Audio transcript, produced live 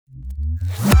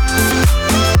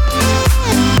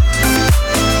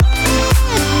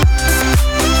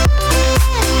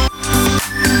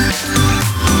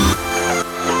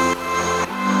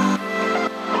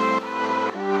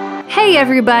Hey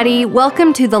everybody,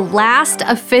 welcome to the last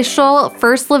official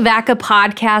First Lavaca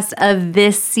podcast of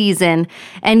this season.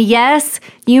 And yes,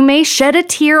 you may shed a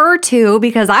tear or two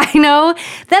because I know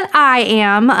that I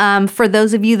am. For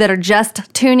those of you that are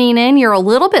just tuning in, you're a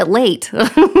little bit late.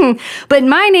 But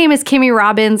my name is Kimmy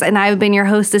Robbins and I've been your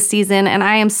host this season and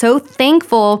I am so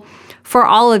thankful for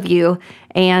all of you.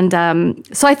 And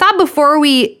so I thought before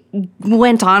we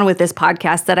went on with this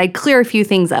podcast that I'd clear a few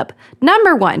things up.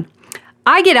 Number one,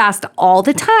 I get asked all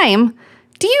the time,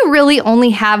 do you really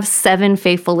only have 7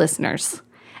 faithful listeners?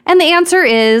 And the answer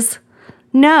is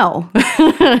no.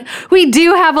 We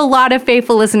do have a lot of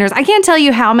faithful listeners. I can't tell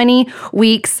you how many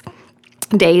weeks,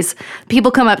 days, people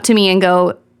come up to me and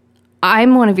go,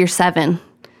 I'm one of your 7,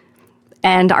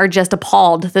 and are just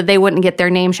appalled that they wouldn't get their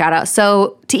name shout out.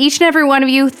 So to each and every one of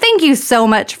you, thank you so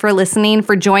much for listening,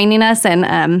 for joining us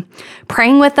and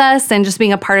praying with us and just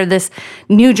being a part of this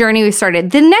new journey we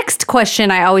started. The next question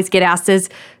I always get asked is,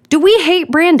 do we hate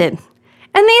Brandon?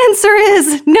 And the answer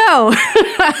is no.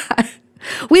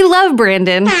 We love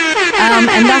Brandon,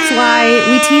 and that's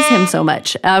why we tease him so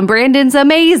much. Brandon's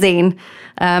amazing.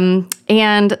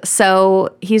 And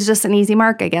so he's just an easy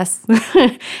mark, I guess.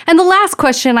 And the last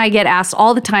question I get asked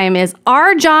all the time is,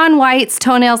 are John White's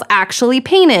toenails actually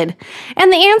painted?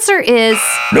 And the answer is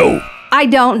no. I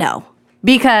don't know,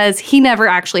 because he never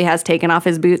actually has taken off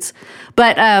his boots.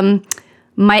 But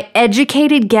my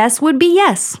educated guess would be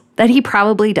yes, that he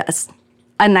probably does.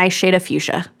 A nice shade of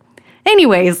fuchsia.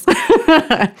 Anyways,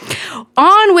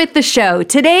 on with the show.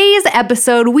 Today's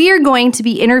episode, we are going to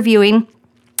be interviewing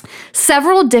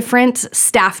several different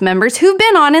staff members who've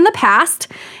been on in the past,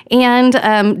 and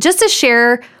just to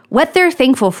share what they're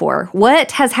thankful for,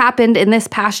 what has happened in this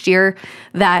past year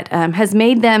that has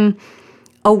made them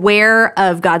aware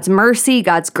of God's mercy,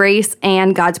 God's grace,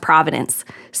 and God's providence.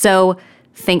 So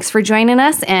thanks for joining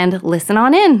us, and listen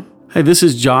on in. Hey, this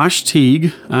is Josh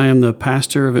Teague. I am the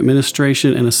pastor of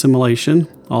administration and assimilation,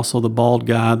 also the bald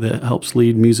guy that helps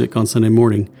lead music on Sunday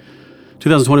morning.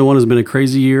 2021 has been a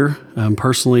crazy year.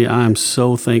 Personally, I am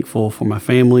so thankful for my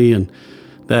family and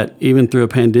that even through a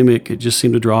pandemic, it just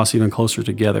seemed to draw us even closer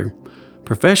together.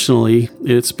 Professionally,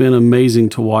 it's been amazing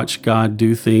to watch God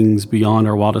do things beyond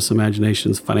our wildest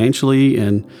imaginations financially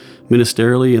and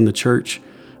ministerially in the church.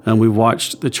 We've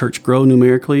watched the church grow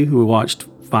numerically. We watched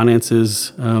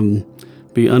finances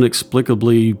be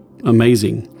inexplicably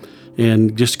amazing.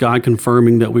 And just God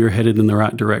confirming that we are headed in the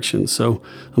right direction. So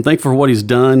I'm thankful for what he's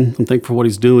done. I'm thankful for what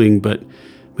he's doing. But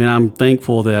man, I'm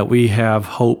thankful that we have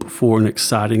hope for an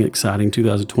exciting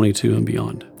 2022 and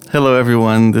beyond. Hello,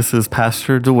 everyone. This is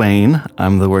Pastor Dwayne.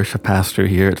 I'm the worship pastor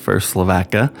here at First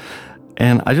Lavaca.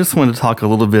 And I just wanted to talk a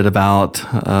little bit about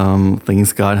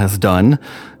things God has done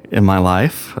in my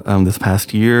life this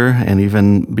past year and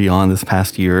even beyond this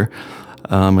past year.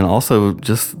 And also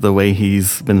just the way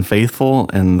he's been faithful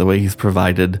and the way he's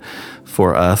provided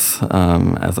for us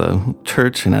as a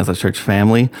church and as a church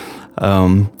family.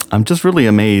 I'm just really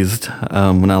amazed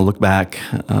when I look back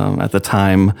at the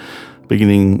time,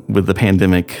 beginning with the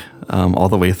pandemic, all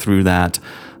the way through that.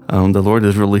 The Lord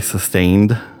has really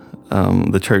sustained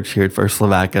the church here at First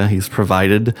Lavaca. He's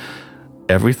provided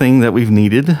everything that we've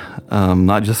needed,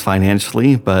 not just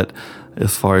financially, but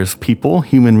as far as people,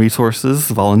 human resources,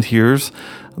 volunteers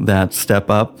that step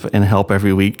up and help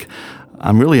every week.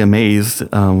 I'm really amazed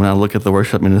when I look at the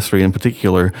worship ministry in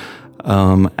particular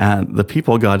at the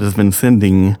people God has been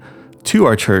sending to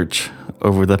our church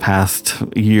over the past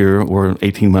year or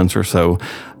 18 months or so.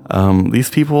 These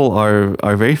people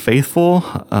are very faithful.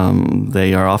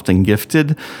 They are often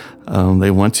gifted.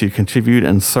 They want to contribute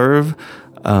and serve.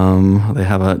 They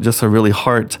have just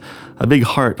a big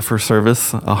heart for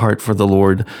service, a heart for the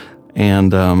Lord.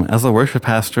 And as a worship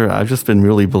pastor, I've just been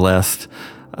really blessed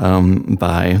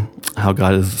by how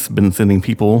God has been sending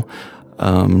people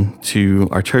to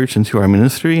our church and to our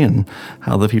ministry, and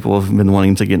how the people have been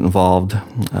wanting to get involved.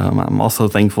 I'm also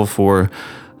thankful for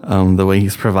the way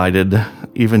he's provided,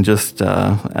 even just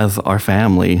as our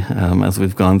family, as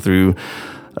we've gone through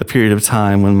a period of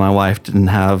time when my wife didn't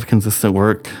have consistent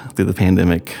work through the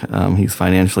pandemic. He's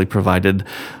financially provided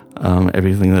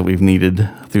everything that we've needed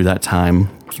through that time.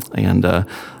 And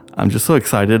I'm just so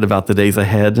excited about the days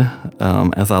ahead.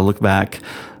 As I look back,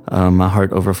 my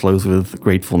heart overflows with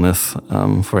gratefulness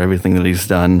for everything that he's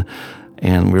done.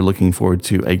 And we're looking forward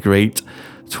to a great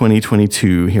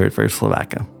 2022 here at First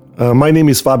Lavaca. My name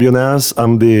is Fabio Naz.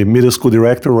 I'm the middle school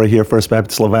director right here at First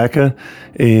Baptist Lavaca.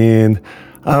 And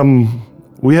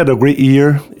We had a great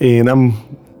year, and I'm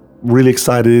really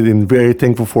excited and very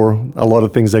thankful for a lot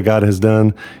of things that God has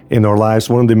done in our lives.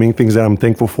 One of the main things that I'm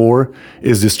thankful for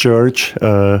is this church.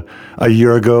 A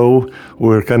year ago, we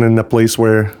were kind of in a place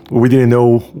where we didn't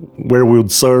know where we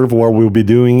would serve, what we would be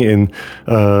doing, and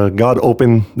God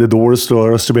opened the doors to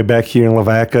us to be back here in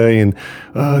Lavaca and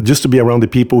just to be around the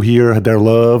people here, their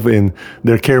love and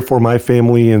their care for my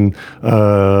family and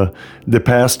the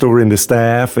pastor and the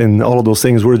staff and all of those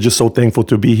things. We're just so thankful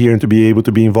to be here and to be able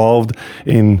to be involved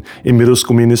in middle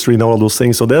school ministry and all of those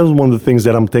things. So that was one of the things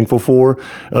that I'm thankful for.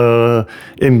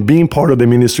 And being part of the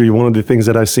ministry, one of the things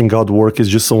that I've seen God work is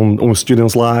just on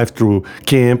students' life through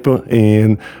camp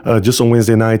and just on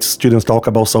Wednesday nights, students talk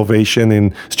about salvation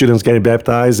and students getting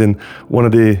baptized. And one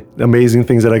of the amazing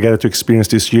things that I got to experience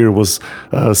this year was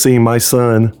seeing my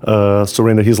son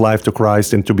surrender his life to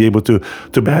Christ and to be able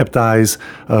to baptize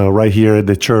right here at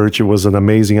the church. It was an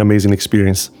amazing, amazing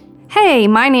experience. Hey,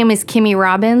 my name is Kimmy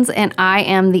Robbins, and I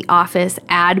am the office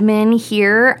admin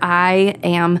here. I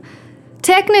am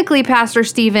technically Pastor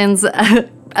Stephen's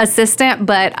assistant,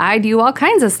 but I do all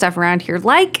kinds of stuff around here,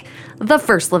 like the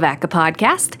First Lavaca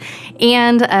podcast.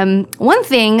 And one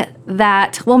thing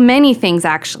many things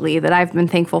actually, that I've been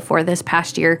thankful for this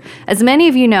past year. As many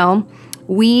of you know,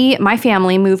 my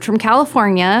family moved from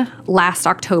California last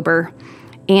October,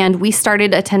 and we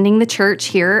started attending the church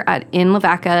here in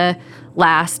Lavaca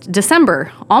last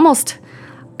December.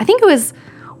 I think it was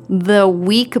the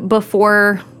week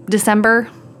before December,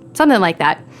 something like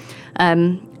that.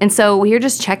 And so we were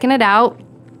just checking it out.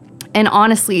 And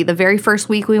honestly, the very first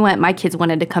week we went, my kids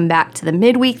wanted to come back to the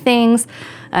midweek things.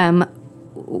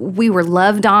 We were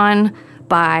loved on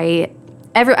by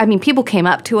people came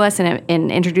up to us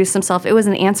and introduced themselves. It was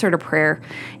an answer to prayer.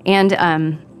 And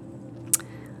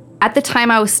at the time,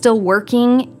 I was still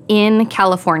working in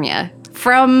California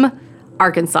from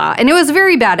Arkansas, and it was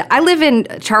very bad. I live in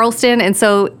Charleston, and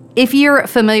so if you're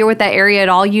familiar with that area at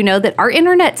all, you know that our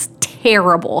internet's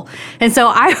terrible. And so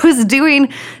I was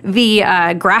doing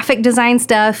the graphic design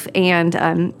stuff and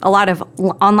a lot of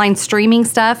online streaming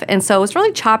stuff, and so it was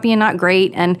really choppy and not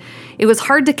great, and it was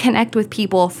hard to connect with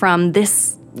people from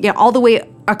this, all the way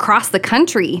across the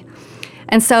country.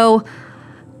 And so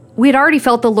we'd already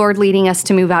felt the Lord leading us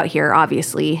to move out here,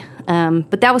 obviously,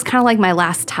 but that was kind of like my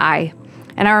last tie.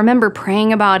 And I remember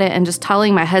praying about it and just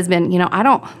telling my husband,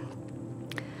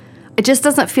 it just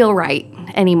doesn't feel right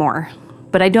anymore,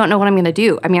 but I don't know what I'm going to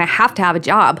do. I mean, I have to have a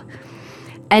job.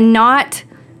 And not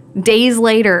days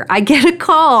later, I get a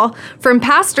call from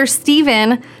Pastor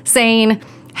Stephen saying,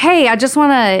 hey, I just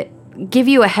want to give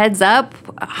you a heads up.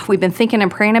 We've been thinking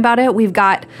and praying about it. We've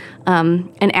got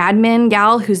an admin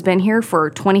gal who's been here for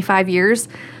 25 years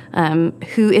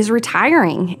who is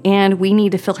retiring, and we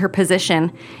need to fill her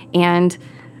position. And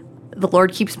the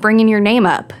Lord keeps bringing your name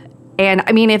up. And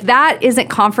I mean, if that isn't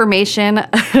confirmation,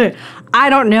 I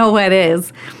don't know what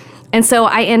is. And so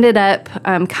I ended up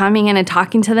coming in and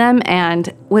talking to them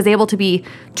and was able to be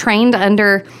trained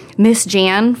under Miss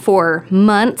Jan for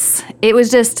months. It was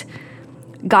just,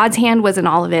 God's hand was in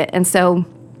all of it. And so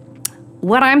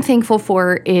what I'm thankful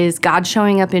for is God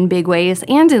showing up in big ways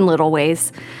and in little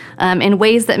ways, in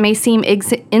ways that may seem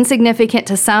insignificant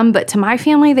to some, but to my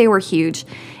family, they were huge.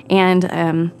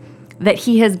 And that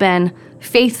He has been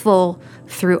faithful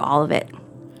through all of it.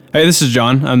 Hey, this is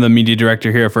John. I'm the media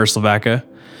director here at First Lavaca.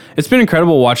 It's been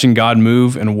incredible watching God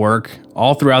move and work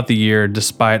all throughout the year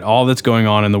despite all that's going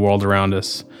on in the world around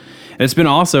us. And it's been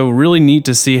also really neat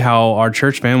to see how our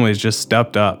church family has just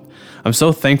stepped up. I'm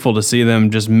so thankful to see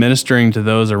them just ministering to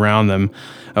those around them,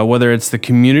 whether it's the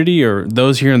community or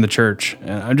those here in the church.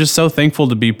 I'm just so thankful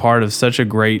to be part of such a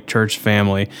great church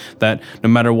family that no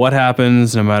matter what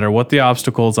happens, no matter what the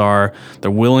obstacles are, they're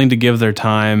willing to give their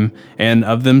time and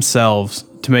of themselves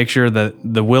to make sure that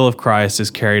the will of Christ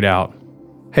is carried out.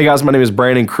 Hey guys, my name is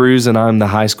Brandon Cruz and I'm the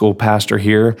high school pastor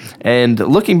here. And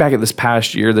looking back at this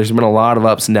past year, there's been a lot of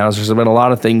ups and downs. There's been a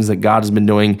lot of things that God has been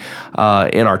doing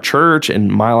in our church and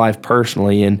my life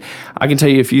personally. And I can tell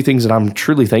you a few things that I'm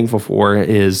truly thankful for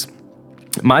is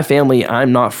my family.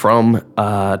 I'm not from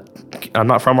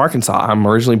Arkansas. I'm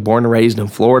originally born and raised in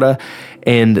Florida.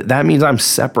 And that means I'm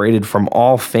separated from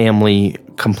all family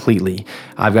completely.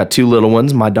 I've got two little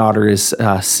ones. My daughter is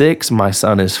 6, my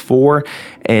son is 4,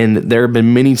 and there have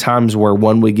been many times where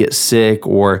one would get sick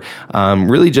or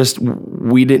really just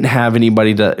we didn't have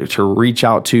anybody to reach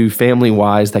out to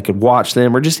family-wise that could watch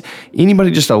them or just anybody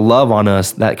just to love on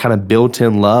us, that kind of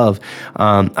built-in love.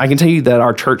 I can tell you that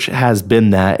our church has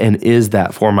been that and is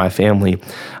that for my family.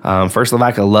 First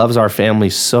Lavaca loves our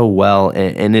family so well,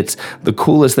 and it's the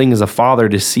coolest thing as a father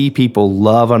to see people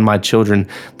love on my children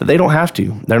that they don't have to.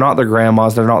 you. They're not their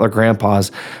grandmas, they're not their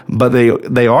grandpas, but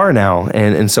they are now.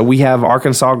 And so we have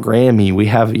Arkansas Grammy, we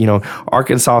have,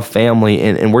 Arkansas Family,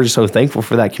 and we're just so thankful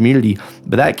for that community.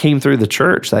 But that came through the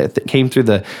church. That came through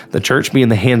the church being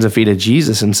the hands and feet of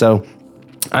Jesus. And so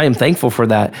I am thankful for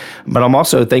that, but I'm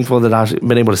also thankful that I've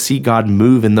been able to see God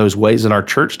move in those ways in our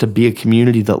church to be a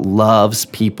community that loves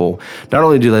people. Not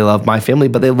only do they love my family,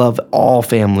 but they love all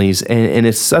families, and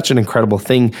it's such an incredible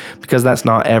thing because that's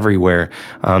not everywhere.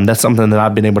 That's something that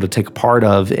I've been able to take a part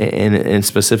of, and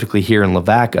specifically here in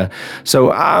Lavaca.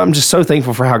 So I'm just so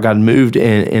thankful for how God moved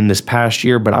in this past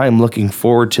year, but I am looking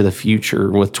forward to the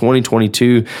future with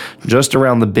 2022 just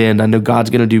around the bend. I know God's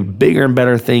going to do bigger and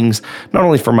better things, not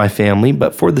only for my family,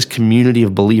 but for this community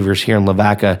of believers here in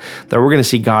Lavaca, that we're going to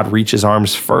see God reach his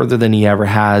arms further than he ever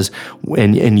has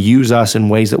and use us in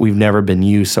ways that we've never been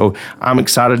used. So I'm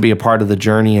excited to be a part of the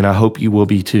journey, and I hope you will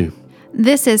be too.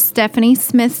 This is Stephanie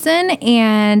Smithson,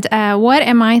 and what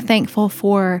am I thankful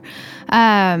for?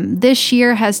 This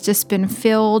year has just been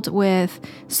filled with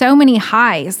so many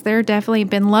highs. There definitely have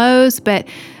been lows, but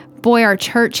boy, our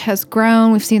church has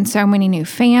grown. We've seen so many new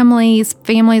families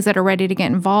that are ready to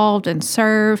get involved and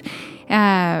serve.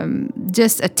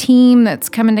 Just a team that's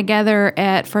coming together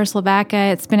at First Lavaca.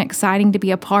 It's been exciting to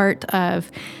be a part of.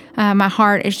 My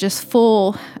heart is just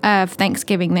full of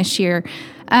Thanksgiving this year.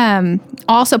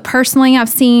 Also, personally, I've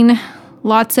seen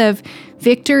lots of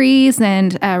victories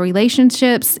and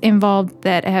relationships involved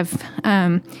that have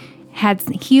had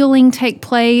healing take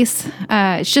place.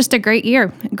 It's just a great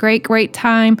year, great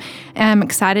time. I'm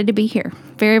excited to be here.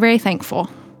 Very, very thankful.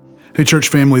 Hey, church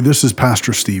family, this is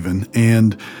Pastor Stephen,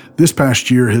 and this past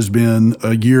year has been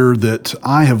a year that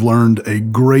I have learned a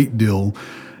great deal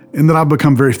and that I've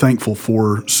become very thankful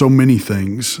for so many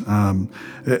things.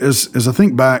 As I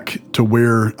think back to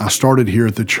where I started here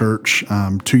at the church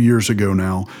 2 years ago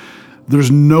now, there's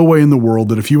no way in the world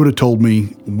that if you would have told me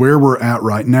where we're at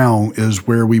right now is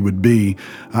where we would be,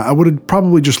 I would have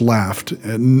probably just laughed,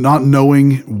 not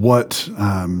knowing what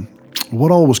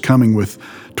all was coming with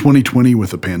 2020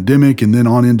 with the pandemic, and then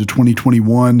on into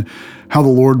 2021, how the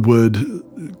Lord would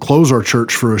close our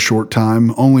church for a short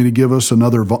time, only to give us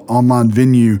another online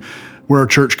venue where our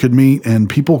church could meet and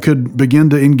people could begin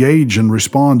to engage and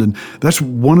respond. And that's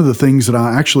one of the things that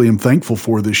I actually am thankful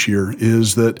for this year,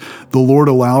 is that the Lord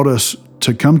allowed us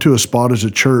to come to a spot as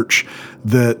a church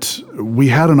that we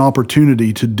had an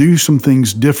opportunity to do some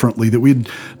things differently that we'd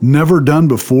never done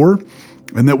before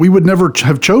and that we would never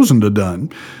have chosen to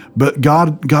done. But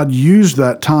God used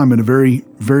that time in a very,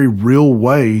 very real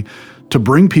way to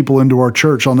bring people into our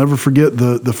church. I'll never forget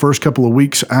the first couple of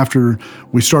weeks after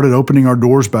we started opening our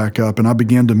doors back up, and I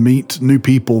began to meet new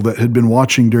people that had been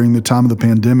watching during the time of the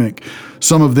pandemic.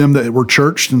 Some of them that were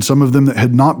churched and some of them that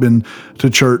had not been to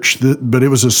church, but it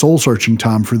was a soul-searching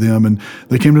time for them, and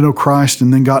they came to know Christ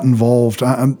and then got involved.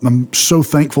 I'm so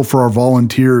thankful for our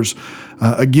volunteers.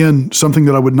 Again, something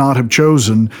that I would not have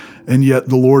chosen, and yet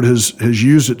the Lord has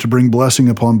used it to bring blessing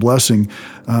upon blessing.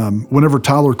 Whenever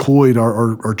Tyler Cloyd,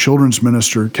 our children's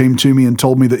minister, came to me and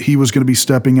told me that he was going to be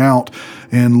stepping out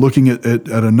and looking at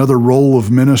another role of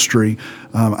ministry,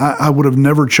 I would have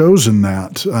never chosen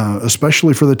that,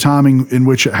 especially for the timing in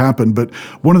which it happened. But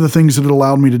one of the things that it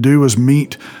allowed me to do was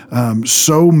meet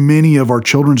so many of our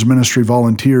children's ministry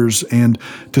volunteers and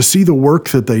to see the work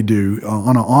that they do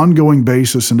on an ongoing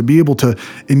basis and to be able to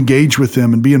engage with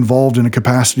them and be involved in a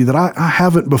capacity that I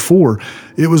haven't before.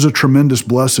 It was a tremendous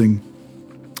blessing.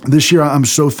 This year, I'm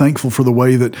so thankful for the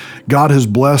way that God has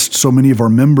blessed so many of our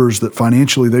members that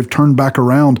financially they've turned back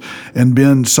around and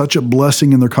been such a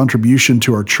blessing in their contribution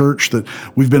to our church that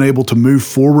we've been able to move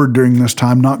forward during this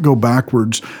time, not go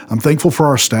backwards. I'm thankful for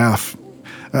our staff.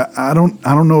 I don't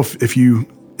know if you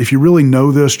really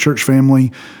know this, church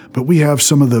family, but we have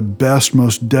some of the best,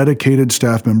 most dedicated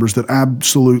staff members that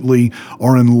absolutely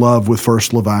are in love with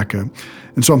First Lavaca.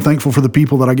 And so I'm thankful for the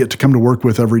people that I get to come to work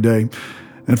with every day.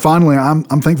 And finally, I'm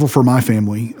thankful for my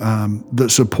family that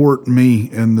support me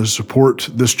and that support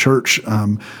this church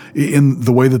in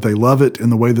the way that they love it, in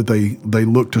the way that they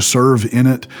look to serve in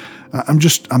it. I'm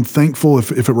thankful.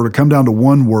 If it were to come down to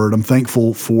one word, I'm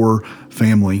thankful for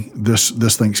family this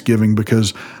Thanksgiving,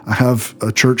 because I have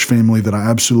a church family that I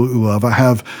absolutely love. I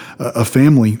have a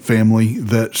family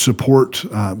that support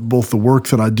both the work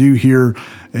that I do here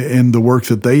and the work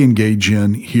that they engage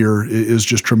in here is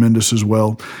just tremendous as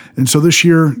well. And so this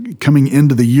year, coming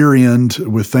into the year end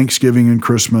with Thanksgiving and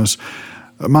Christmas,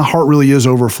 my heart really is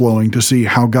overflowing to see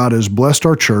how God has blessed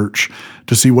our church,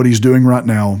 to see what he's doing right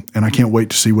now, and I can't wait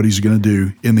to see what he's going to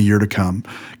do in the year to come.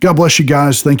 God bless you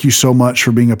guys. Thank you so much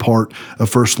for being a part of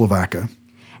First Lavaca.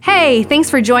 Hey, thanks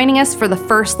for joining us for the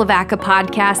First Lavaca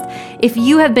podcast. If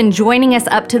you have been joining us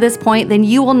up to this point, then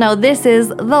you will know this is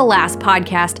the last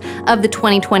podcast of the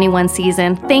 2021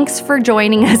 season. Thanks for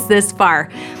joining us this far.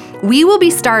 We will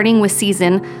be starting with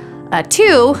season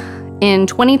 2 in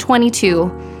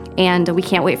 2022, and we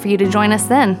can't wait for you to join us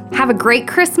then. Have a great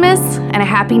Christmas and a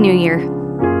Happy New Year.